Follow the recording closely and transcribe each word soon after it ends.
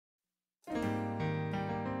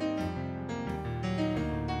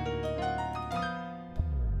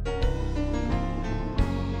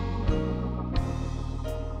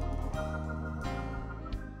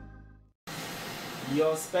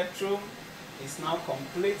Your spectrum is now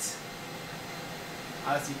complete.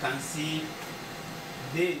 As you can see,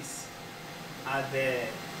 these are the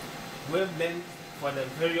wavelength for the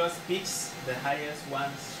various peaks, the highest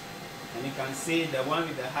ones, and you can see the one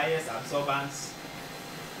with the highest absorbance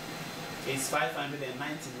is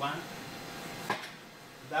 591.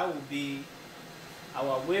 That will be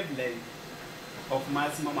our wavelength of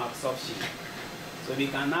maximum absorption. So we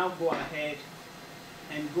can now go ahead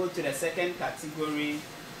and go to the second category,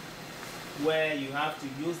 where you have to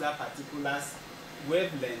use that particular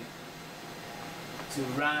wavelength to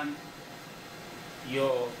run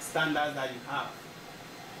your standards that you have.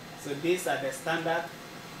 So these are the standard.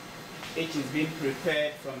 Each is being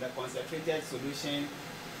prepared from the concentrated solution.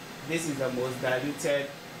 This is the most diluted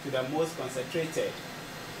to the most concentrated.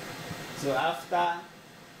 So after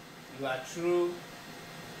you are through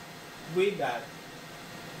with that,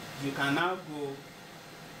 you can now go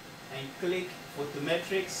and click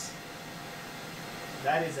photometrics.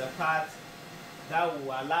 That is a part that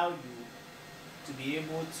will allow you to be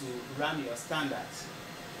able to run your standards.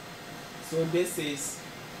 So this is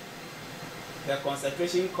the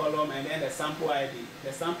concentration column and then the sample ID.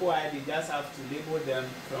 The sample ID just have to label them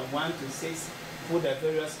from 1 to 6, put the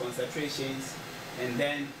various concentrations, and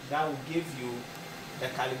then that will give you the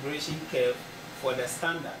calibration curve for the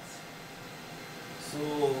standards. So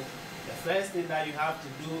the first thing that you have to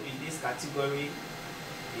do in this category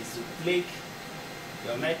is to click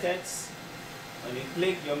your methods. When you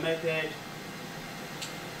click your method,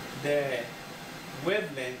 the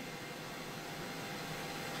wavelength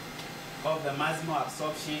of the maximum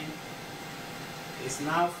absorption is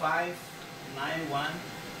now 591.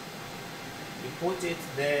 You put it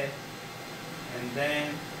there and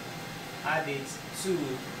then add it to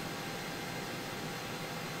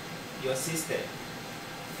your system.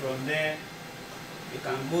 From there, you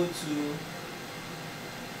can go to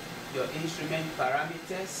your instrument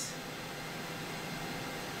parameters,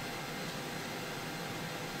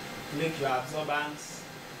 click your absorbance,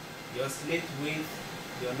 your slit width,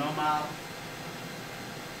 your normal,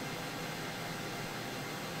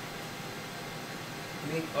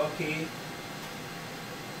 click OK.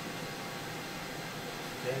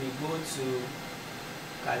 Then you go to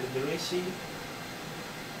calibration,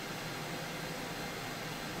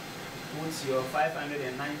 put your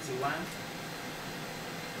 591,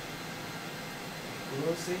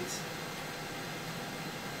 close it,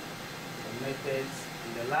 the methods,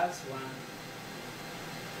 and the last one,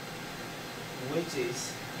 which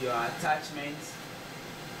is your attachment.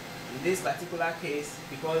 In this particular case,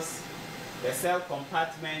 because the cell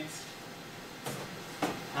compartment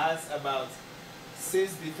has about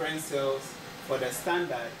 6 different cells for the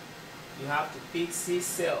standard, you have to pick 6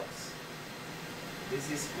 cells. This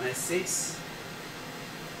is my 6.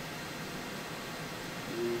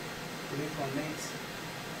 You click on it.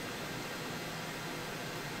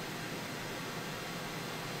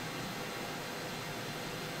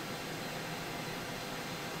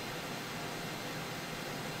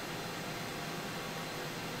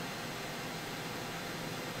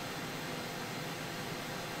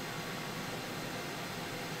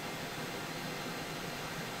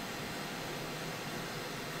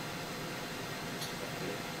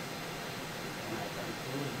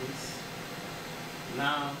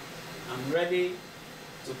 Now I'm ready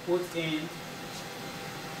to put in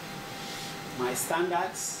my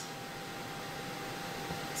standards.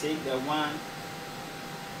 Take the one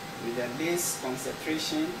with the least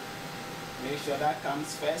concentration, make sure that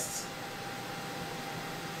comes first,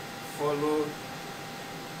 followed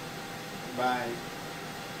by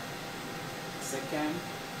second,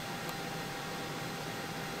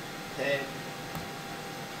 third,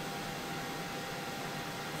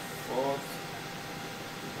 fourth,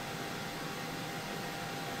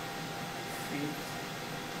 fifth,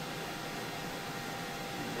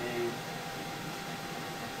 and then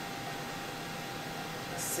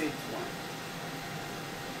the sixth one,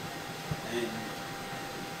 and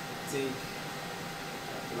take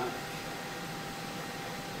a blank.